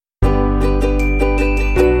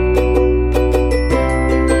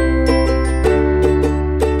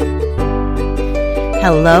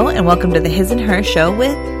Hello and welcome to the His and Her Show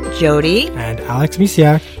with Jody and Alex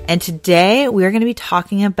Misiak. And today we're going to be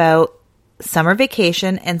talking about summer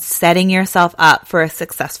vacation and setting yourself up for a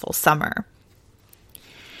successful summer.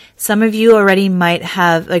 Some of you already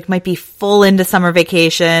might be full into summer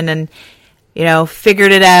vacation and,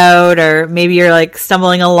 figured it out, or maybe you're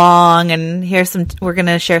stumbling along, and we're going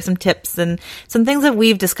to share some tips and some things that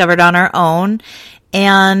we've discovered on our own.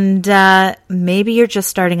 And maybe you're just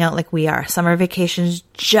starting out like we are. Summer vacation's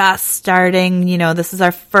just starting. This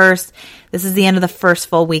is the end of the first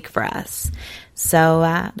full week for us. So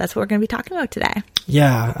that's what we're going to be talking about today.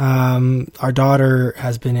 Yeah. Our daughter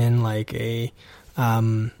has been in a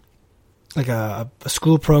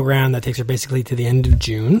school program that takes her basically to the end of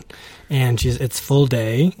June, and it's full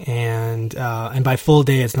day, and by full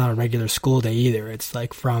day, it's not a regular school day either. It's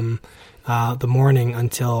from the morning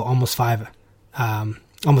until almost 5,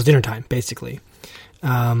 almost dinner time, basically.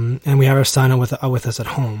 And we have our son with us at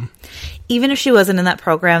home. Even if she wasn't in that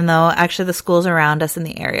program, though, actually the schools around us in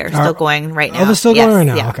the area are still going right now. Oh, they're still going right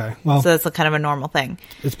now? Yeah. Okay. Well, so that's kind of a normal thing.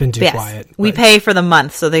 It's been too quiet. We pay for the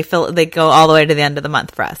month, so they go all the way to the end of the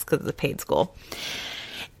month for us because it's a paid school.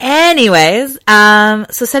 Anyways, so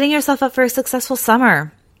setting yourself up for a successful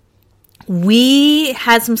summer. We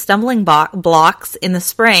had some stumbling blocks in the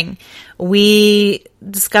spring. We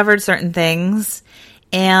discovered certain things.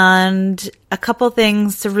 And a couple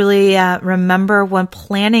things to really remember when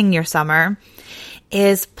planning your summer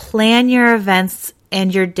is plan your events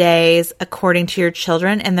and your days according to your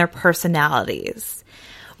children and their personalities.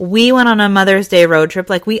 We went on a Mother's Day road trip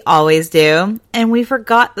like we always do, and we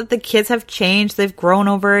forgot that the kids have changed. They've grown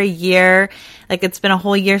over a year. It's been a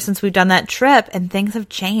whole year since we've done that trip, and things have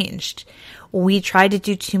changed. We tried to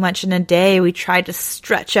do too much in a day. We tried to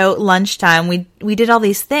stretch out lunchtime. We did all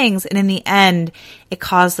these things, and in the end, it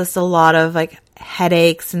caused us a lot of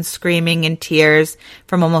headaches and screaming and tears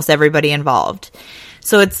from almost everybody involved.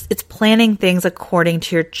 So it's planning things according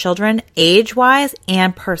to your children, age-wise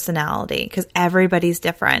and personality, because everybody's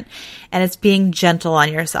different, and it's being gentle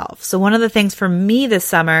on yourself. So one of the things for me this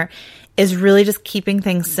summer is really just keeping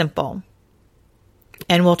things simple.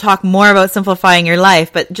 And we'll talk more about simplifying your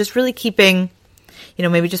life, but just really keeping,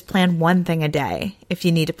 maybe just plan one thing a day if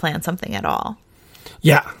you need to plan something at all.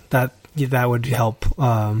 Yeah, that would help,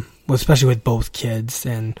 especially with both kids.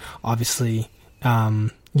 And obviously,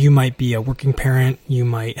 you might be a working parent. You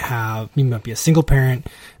might be a single parent,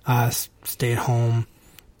 stay at home.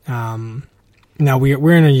 Now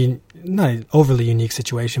we're in not an overly unique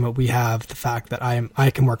situation, but we have the fact that I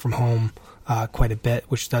can work from home quite a bit,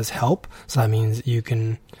 which does help. So that means you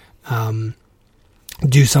can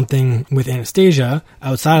do something with Anastasia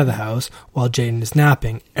outside of the house while Jaden is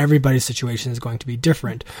napping. Everybody's situation is going to be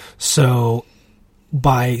different. So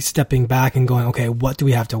by stepping back and going, okay, what do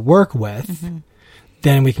we have to work with? Mm-hmm.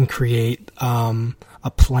 Then we can create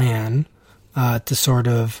a plan to sort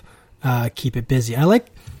of keep it busy. It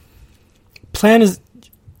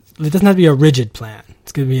doesn't have to be a rigid plan.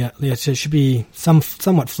 It's going to be it should be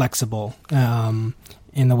somewhat flexible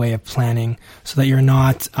in the way of planning, so that you're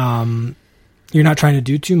not trying to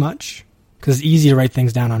do too much, because it's easy to write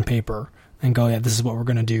things down on paper and go, yeah, this is what we're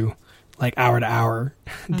going to do, hour to hour,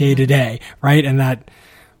 day to day, right? And that,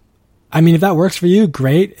 if that works for you,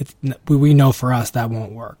 great. We know for us that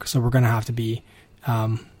won't work, so we're going to have to be,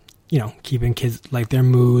 keeping kids their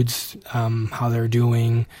moods, how they're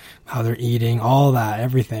doing, how they're eating, all that,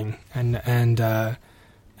 everything, and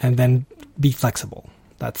then be flexible.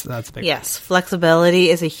 That's big. Yes, flexibility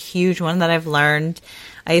is a huge one that I've learned.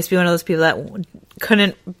 I used to be one of those people that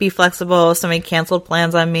couldn't be flexible. Somebody canceled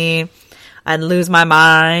plans on me, I'd lose my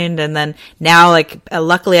mind. And then now,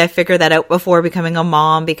 luckily I figured that out before becoming a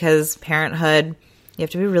mom, because parenthood, you have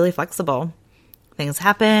to be really flexible. Things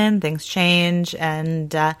happen, things change,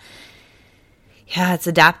 and it's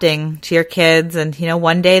adapting to your kids. And,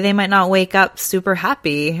 one day they might not wake up super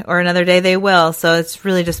happy, or another day they will. So it's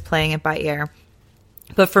really just playing it by ear.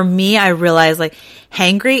 But for me, I realized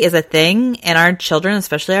hangry is a thing, and our children,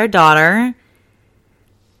 especially our daughter,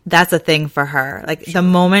 that's a thing for her. The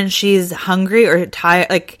moment she's hungry or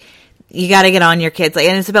tired, you got to get on your kids.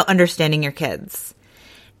 And it's about understanding your kids.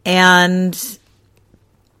 And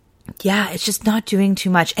it's just not doing too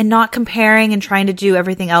much and not comparing and trying to do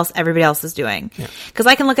everything else everybody else is doing. Because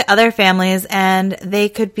I can look at other families, and they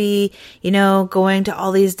could be, going to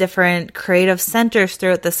all these different creative centers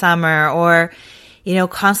throughout the summer, or,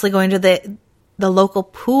 constantly going to the local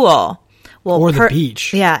pool. Or the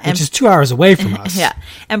beach. Yeah. Which is 2 hours away from us. Yeah.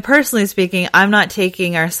 And personally speaking, I'm not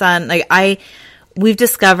taking our son, we've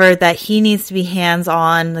discovered that he needs to be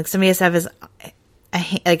hands-on. Somebody has to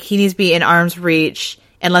have he needs to be in arm's reach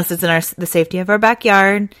unless it's in the safety of our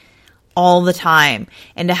backyard all the time.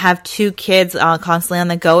 And to have 2 kids constantly on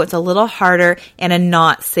the go, it's a little harder in a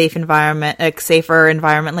not safe environment, like safer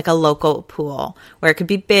environment, like a local pool where it could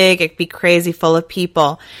be big, it could be crazy, full of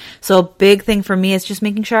people. So a big thing for me is just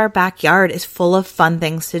making sure our backyard is full of fun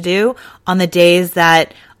things to do on the days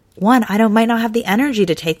that, one, I might not have the energy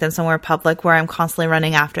to take them somewhere public where I'm constantly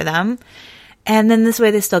running after them. And then this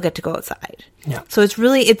way they still get to go outside. Yeah. So it's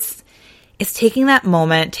really, it's taking that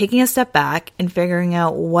moment, taking a step back and figuring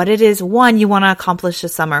out what it is, one, you want to accomplish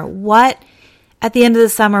this summer. What at the end of the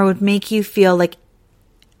summer would make you feel like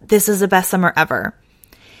this is the best summer ever?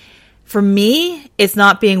 For me, it's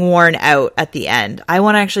not being worn out at the end. I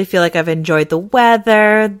want to actually feel like I've enjoyed the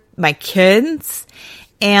weather, my kids,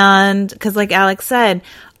 and because like Alex said,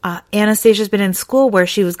 Anastasia's been in school where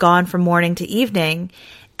she was gone from morning to evening,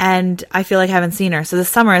 and I feel like I haven't seen her. So this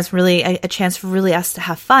summer is really a chance for really us to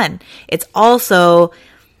have fun. It's also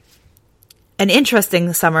an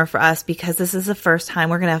interesting summer for us because this is the first time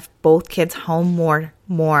we're going to have both kids home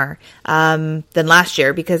more than last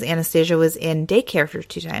year because Anastasia was in daycare for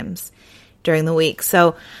 2 times during the week.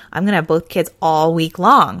 So I'm going to have both kids all week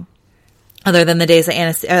long, other than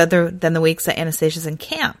the weeks that Anastasia's in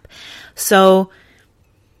camp. So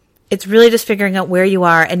it's really just figuring out where you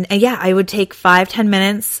are. And yeah, I would take 5-10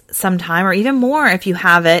 minutes sometime or even more if you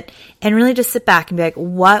have it and really just sit back and be like,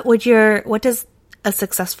 what does a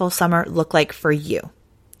successful summer look like for you?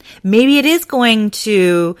 Maybe it is going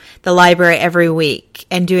to the library every week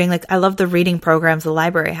and doing I love the reading programs the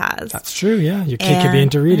library has. That's true. Yeah. Your kid could be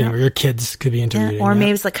into reading or your kids could be into reading. Or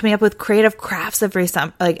maybe it's coming up with creative crafts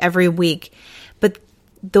every week. But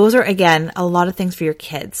those are, again, a lot of things for your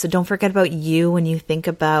kids. So don't forget about you when you think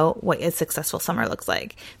about what a successful summer looks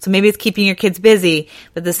like. So maybe it's keeping your kids busy,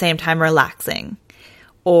 but at the same time relaxing.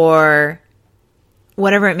 Or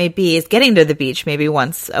whatever it may be, is getting to the beach maybe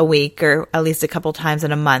once a week or at least a couple times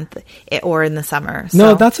in a month or in the summer. So.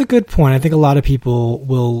 No, that's a good point. I think a lot of people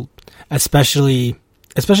will, especially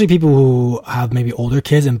people who have maybe older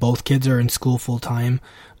kids and both kids are in school full time,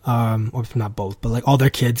 or not both, but all their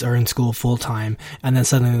kids are in school full time, and then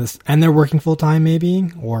suddenly and they're working full time maybe,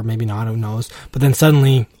 or maybe not, who knows? But then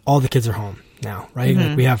suddenly all the kids are home now, right?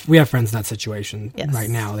 Mm-hmm. We have friends in that situation right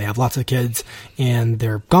now. They have lots of kids, and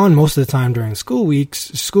they're gone most of the time during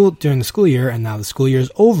during the school year, and now the school year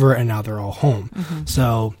is over, and now they're all home. Mm-hmm.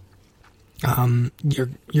 So,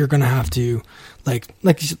 you're gonna have to, like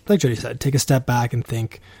Jody said, take a step back and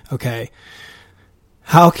think, okay,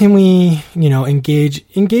 how can we,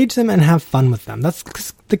 engage them and have fun with them? That's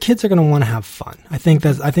 'cause the kids are going to want to have fun. I think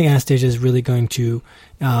Anastasia is really going to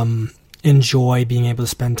enjoy being able to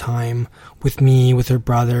spend time with me, with her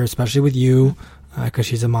brother, especially with you, because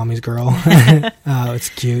she's a mommy's girl. It's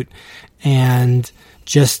cute, and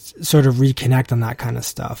just sort of reconnect on that kind of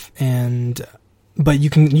stuff. But you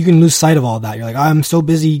can lose sight of all that. You're like, I'm so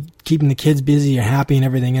busy keeping the kids busy and happy and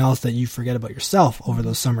everything else that you forget about yourself over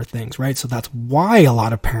those summer things, right? So that's why a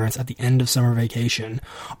lot of parents at the end of summer vacation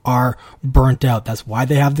are burnt out. That's why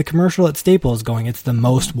they have the commercial at Staples going, it's the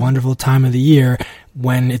most wonderful time of the year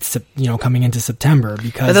when it's, coming into September,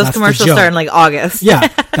 because but those that's commercials the joke. start in August. Yeah,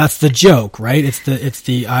 that's the joke, right?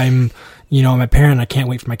 I'm a parent, I can't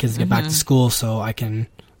wait for my kids to get back to school so I can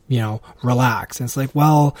relax. And it's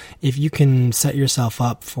well, if you can set yourself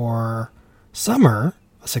up for summer,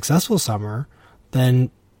 a successful summer,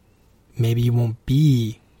 then maybe you won't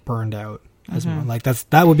be burned out as much.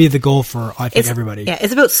 That would be the goal for, I think, everybody. Yeah,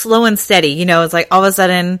 it's about slow and steady. It's all of a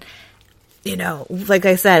sudden, like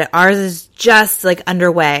I said, ours is just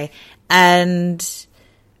underway, and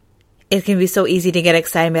it can be so easy to get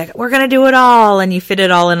excited and be like, we're going to do it all. And you fit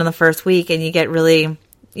it all in the first week, and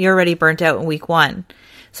you're already burnt out in week 1.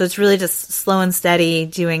 So it's really just slow and steady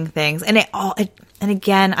doing things. And and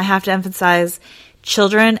again, I have to emphasize,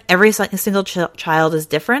 children, every single child is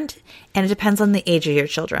different, and it depends on the age of your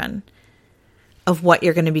children, of what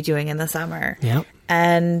you're going to be doing in the summer. Yep.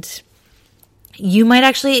 And you might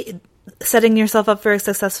actually, setting yourself up for a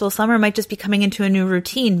successful summer might just be coming into a new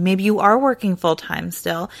routine. Maybe you are working full time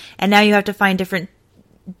still, and now you have to find different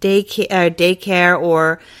daycare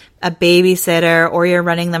or a babysitter, or you're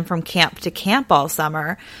running them from camp to camp all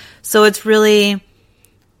summer. So it's really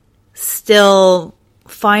still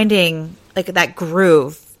finding that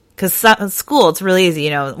groove, because school, it's really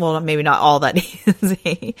easy, well, maybe not all that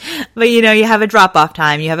easy, but you have a drop off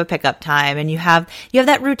time, you have a pickup time, and you have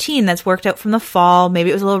that routine that's worked out from the fall.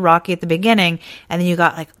 Maybe it was a little rocky at the beginning, and then you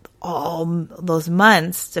got all those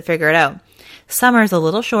months to figure it out. Summer's a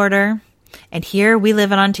little shorter. And here we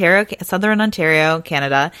live in Ontario, Southern Ontario,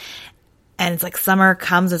 Canada, And it's like summer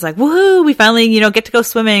comes, it's like, woohoo, we finally, get to go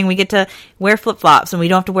swimming. We get to wear flip-flops and we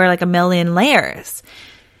don't have to wear like a million layers.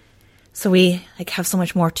 So we like have so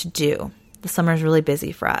much more to do. The summer is really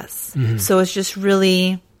busy for us. Mm-hmm. So it's just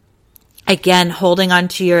really, again, holding on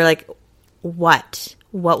to your like, what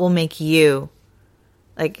will make you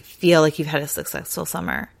like feel like you've had a successful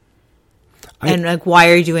summer? And like, why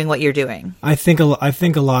are you doing what you're doing? I think a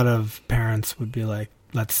lot of parents would be like,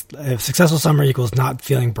 if successful summer equals not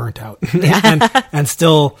feeling burnt out. and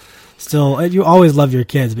still, you always love your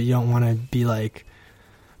kids, but you don't want to be like,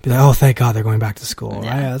 oh, thank God they're going back to school.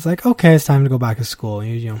 Yeah. Right? It's like, okay, it's time to go back to school.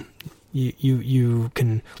 You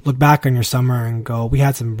can look back on your summer and go, we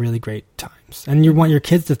had some really great times. And you want your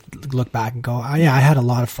kids to look back and go, oh, yeah, I had a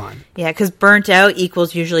lot of fun. Yeah, because burnt out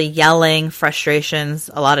equals usually yelling, frustrations,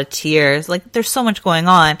 a lot of tears. Like, there's so much going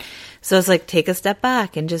on. So it's like, take a step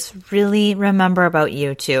back and just really remember about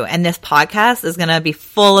you too. And this podcast is going to be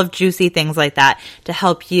full of juicy things like that to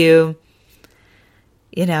help you,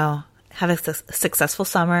 have a successful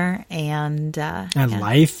summer and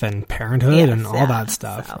life and parenthood and all that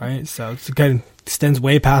stuff, right? So it's good. Extends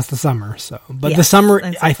way past the summer. So, but the summer,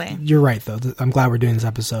 exactly. You're right though. I'm glad we're doing this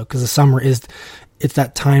episode because the summer it's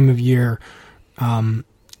that time of year,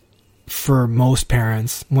 for most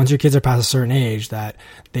parents, once your kids are past a certain age, that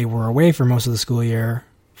they were away for most of the school year,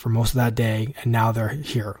 for most of that day, and now they're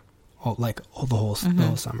here, the whole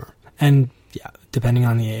summer. And yeah, depending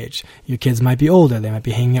on the age, your kids might be older. They might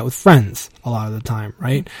be hanging out with friends a lot of the time,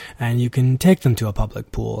 right? And you can take them to a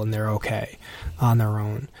public pool, and they're okay on their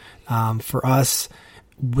own. For us,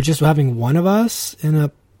 just having one of us in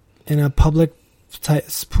a public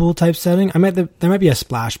pool type setting, there might be a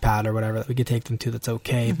splash pad or whatever that we could take them to. That's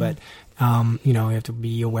okay, but we have to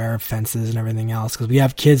be aware of fences and everything else because we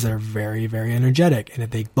have kids that are very, very energetic, and if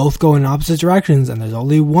they both go in opposite directions and there's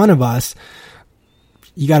only one of us,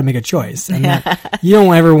 you got to make a choice, and you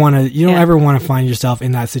don't ever want to find yourself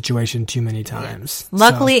in that situation too many times. Yeah.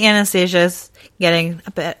 Luckily, Anastasia's getting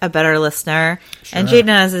a better listener, sure. And Jaden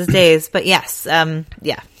has his days, but yes,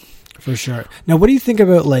 for sure. Now, what do you think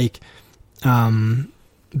about like bedtime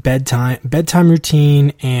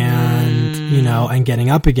routine and and getting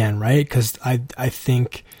up again, right? Because I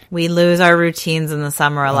think we lose our routines in the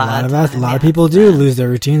summer a lot. A lot of people do lose their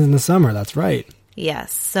routines in the summer. That's right.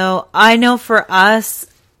 Yes. So I know for us,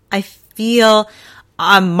 I feel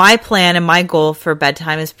my plan and my goal for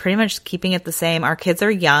bedtime is pretty much keeping it the same. Our kids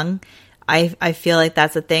are young. I feel like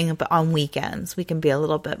that's a thing, but on weekends, we can be a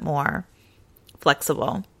little bit more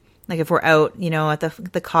flexible. Like if we're out, at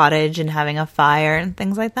the cottage and having a fire and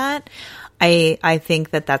things like that, I think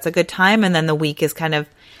that's a good time. And then the week is kind of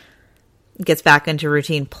gets back into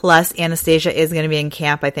routine. Plus, Anastasia is going to be in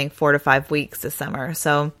camp, I think, 4 to 5 weeks this summer.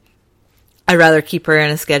 So I'd rather keep her in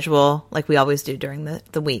a schedule like we always do during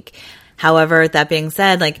the week. However, that being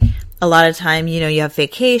said, like a lot of time, you have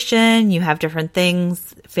vacation, you have different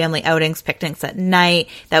things, family outings, picnics at night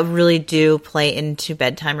that really do play into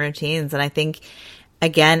bedtime routines. And I think,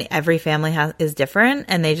 again, every family is different,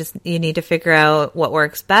 and you need to figure out what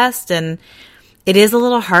works best. And it is a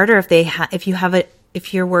little harder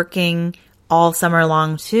if you're working all summer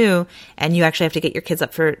long too, and you actually have to get your kids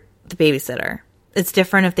up for the babysitter. It's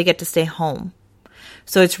different if they get to stay home.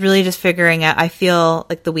 So it's really just figuring out. I feel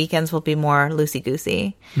like the weekends will be more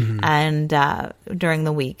loosey-goosey. Mm-hmm. And during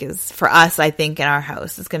the week is, for us, I think in our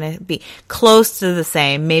house, it's going to be close to the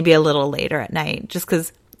same, maybe a little later at night, just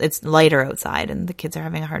because it's lighter outside and the kids are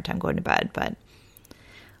having a hard time going to bed. But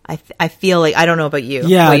I feel like, I don't know about you.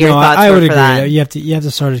 Yeah, what your thoughts I would agree. That. You have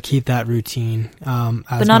to sort of keep that routine.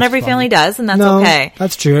 But not every family does, and that's okay.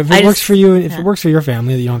 That's true. If it works for you, if it works for your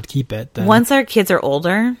family, you don't have to keep it. Then. Once our kids are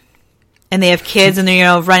older, and they have kids, and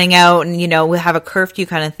they're running out, and we have a curfew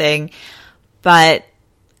kind of thing. But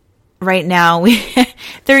right now,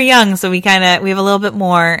 they're young, so we have a little bit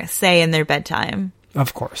more say in their bedtime.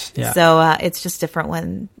 Of course, yeah. So it's just different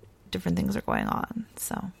when different things are going on.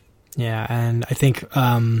 So. Yeah, and I think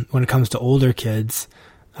when it comes to older kids,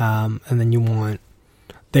 and then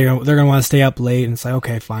they're going to want to stay up late, and it's like,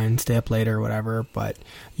 okay, fine, stay up later or whatever, but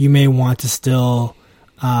you may want to still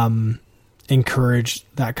encourage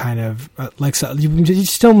that kind of, so you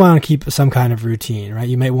still want to keep some kind of routine, right?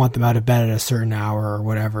 You might want them out of bed at a certain hour or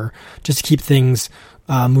whatever, just to keep things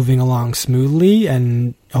moving along smoothly,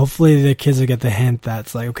 and hopefully the kids will get the hint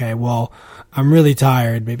that's like, okay, well, I'm really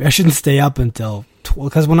tired, maybe I shouldn't stay up until,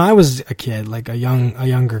 because when I was a kid, like a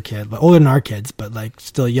younger kid, but older than our kids, but like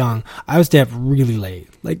still young, I would stay up really late,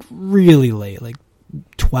 like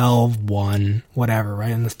 12, 1, whatever,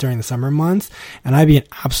 right? And during the summer months, and I'd be an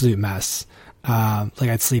absolute mess. Like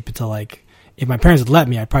I'd sleep until if my parents would let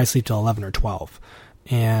me, I'd probably sleep till 11 or 12.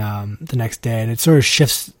 the next day, and it sort of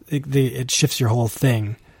shifts. It shifts your whole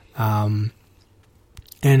thing.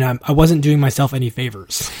 And I wasn't doing myself any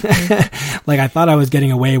favors. Like, I thought I was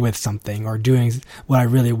getting away with something or doing what I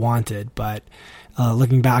really wanted. But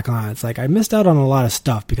looking back on it, it's like I missed out on a lot of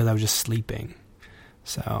stuff because I was just sleeping.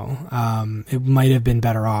 So it might have been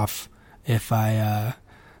better off if I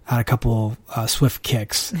had a couple swift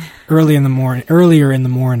kicks earlier in the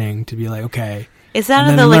morning to be like, okay. It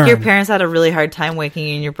sounded though like your parents had a really hard time waking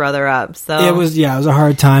you and your brother up. So it was a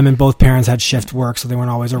hard time, and both parents had shift work, so they weren't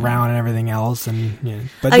always around and everything else. And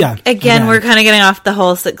but again, we're kind of getting off the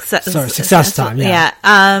whole success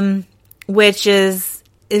time, which is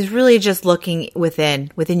really just looking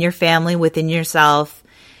within your family, within yourself,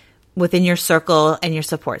 within your circle and your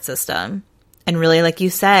support system, and really, like you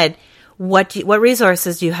said, what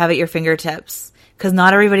resources do you have at your fingertips? Because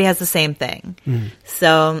not everybody has the same thing.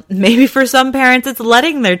 So maybe for some parents, it's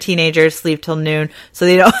letting their teenagers sleep till noon so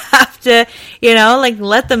they don't have to,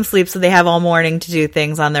 let them sleep so they have all morning to do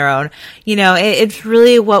things on their own. It's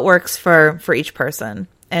really what works for each person.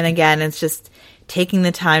 And again, it's just taking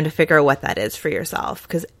the time to figure out what that is for yourself.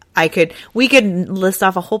 Because we could list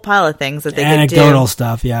off a whole pile of things that they could do. Anecdotal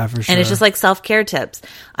stuff, yeah, for sure. And it's just like self-care tips.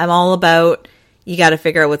 I'm all about, you got to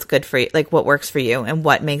figure out what's good for you, like what works for you and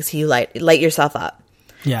what makes you light yourself up.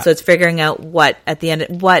 Yeah. So it's figuring out what at the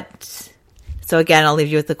end, so again, I'll leave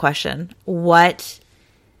you with the question. What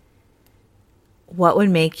would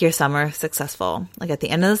make your summer successful? Like at the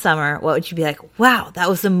end of the summer, what would you be like, wow, that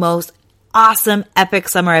was the most awesome, epic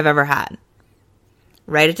summer I've ever had?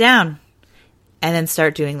 Write it down and then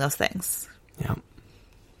start doing those things. Yeah.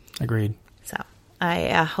 Agreed. So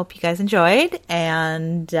I hope you guys enjoyed,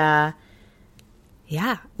 and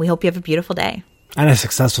we hope you have a beautiful day. And a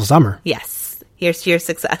successful summer. Yes. Here's to your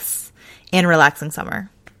success and relaxing summer.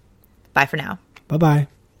 Bye for now. Bye-bye.